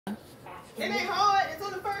It ain't hard. It's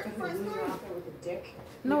on the first screen.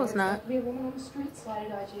 No, it's not. Be a woman on the street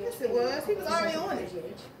slided IGH. Yes, it was. He was already on it.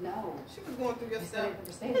 No. She was going through your stuff.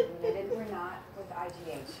 We're not with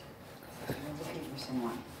IGH. We're looking for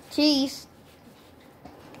someone. Cheese.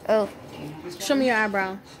 Oh. Show me your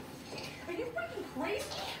eyebrows. Are you freaking crazy?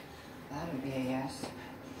 That would be a yes.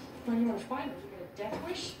 When you want to find her, you get a death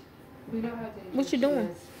wish? We know how dangerous What you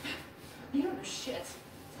doing? You don't know shit.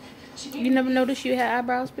 You never noticed you had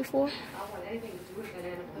eyebrows before? I don't want anything to do with that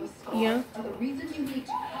animal. Yeah. Are the reason you need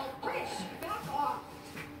to help Rich. Back off.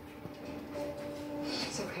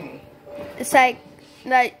 It's okay. It's like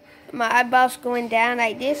my eyebrows going down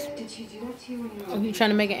like this. Did she do that to you when you were Are you trying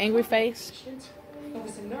to make an angry face?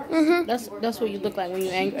 That's what you look like when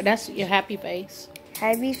you're angry. That's your happy face.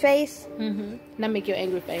 Happy face? Now make your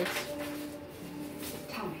angry face.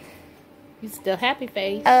 Tell me. You still happy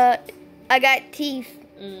face. I got teeth.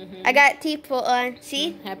 I got teeth put on.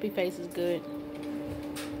 See? Happy face is good.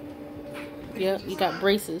 Yep, you got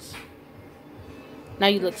braces. Now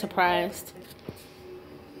you look surprised.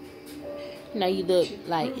 Now you look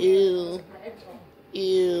like ew.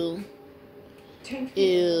 Ew.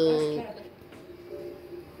 Ew.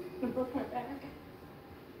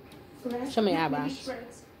 Show me your eyebrows.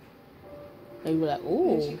 And you be like,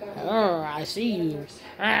 ooh, I see you.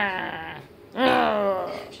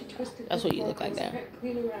 That's what you look like there.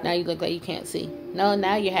 Now you look like you can't see. No,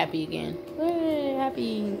 now you're happy again. Hey,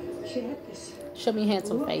 happy. Show me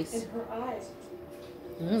handsome face.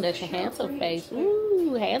 That's your handsome face.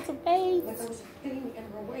 Ooh, handsome face.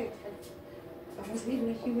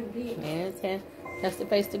 Yeah, that's the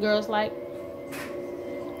face the girls like.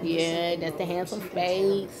 Yeah, that's the handsome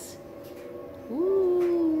face.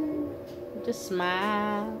 Ooh, just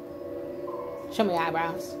smile. Show me your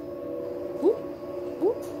eyebrows. Ooh,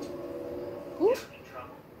 ooh, ooh,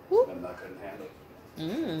 ooh.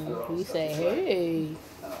 We say, hey.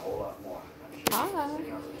 Hi.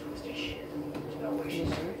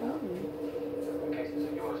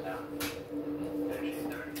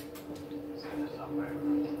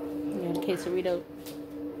 You have a quesarito.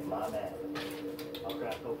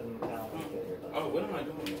 Oh, what am I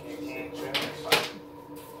doing?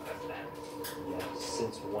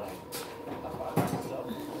 Since when?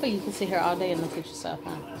 Oh, you can sit here all day and look at yourself,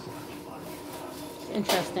 huh?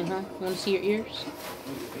 Interesting, huh? You want to see your ears?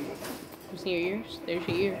 You see your ears? There's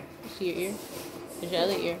your ear. You see your ear? There's your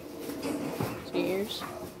other ear. See your ears?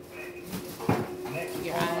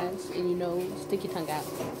 Your eyes and your nose. Stick your tongue out.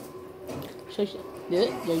 Show you.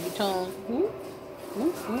 There's your tongue. Ooh. Ooh,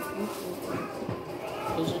 ooh, ooh, ooh.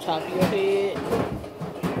 There's the top of your head.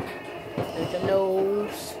 There's your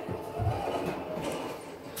nose.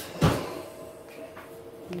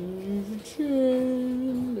 There's your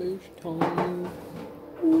chin. There's your tongue.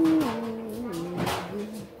 Ooh.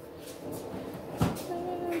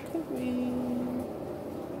 And cream.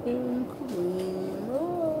 And cream.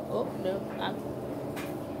 Oh, no.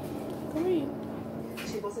 Cream.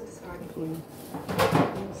 She wasn't discarding. Cream.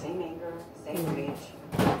 Same anger, same rage.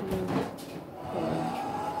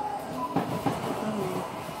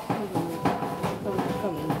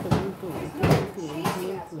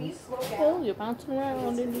 Oh, you're bouncing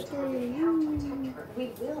around in the screen. We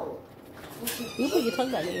will. You put your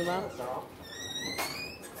tongue back in your mouth.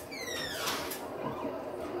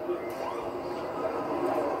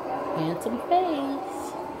 Handsome face.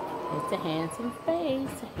 It's a handsome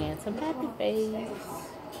face. A handsome happy face.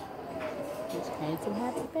 It's a handsome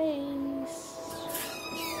happy face.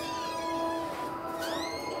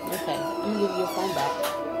 Okay, I'm gonna give you your phone back.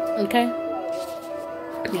 Okay?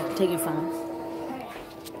 Yeah, take your phone.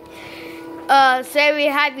 Very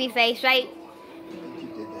happy face, right?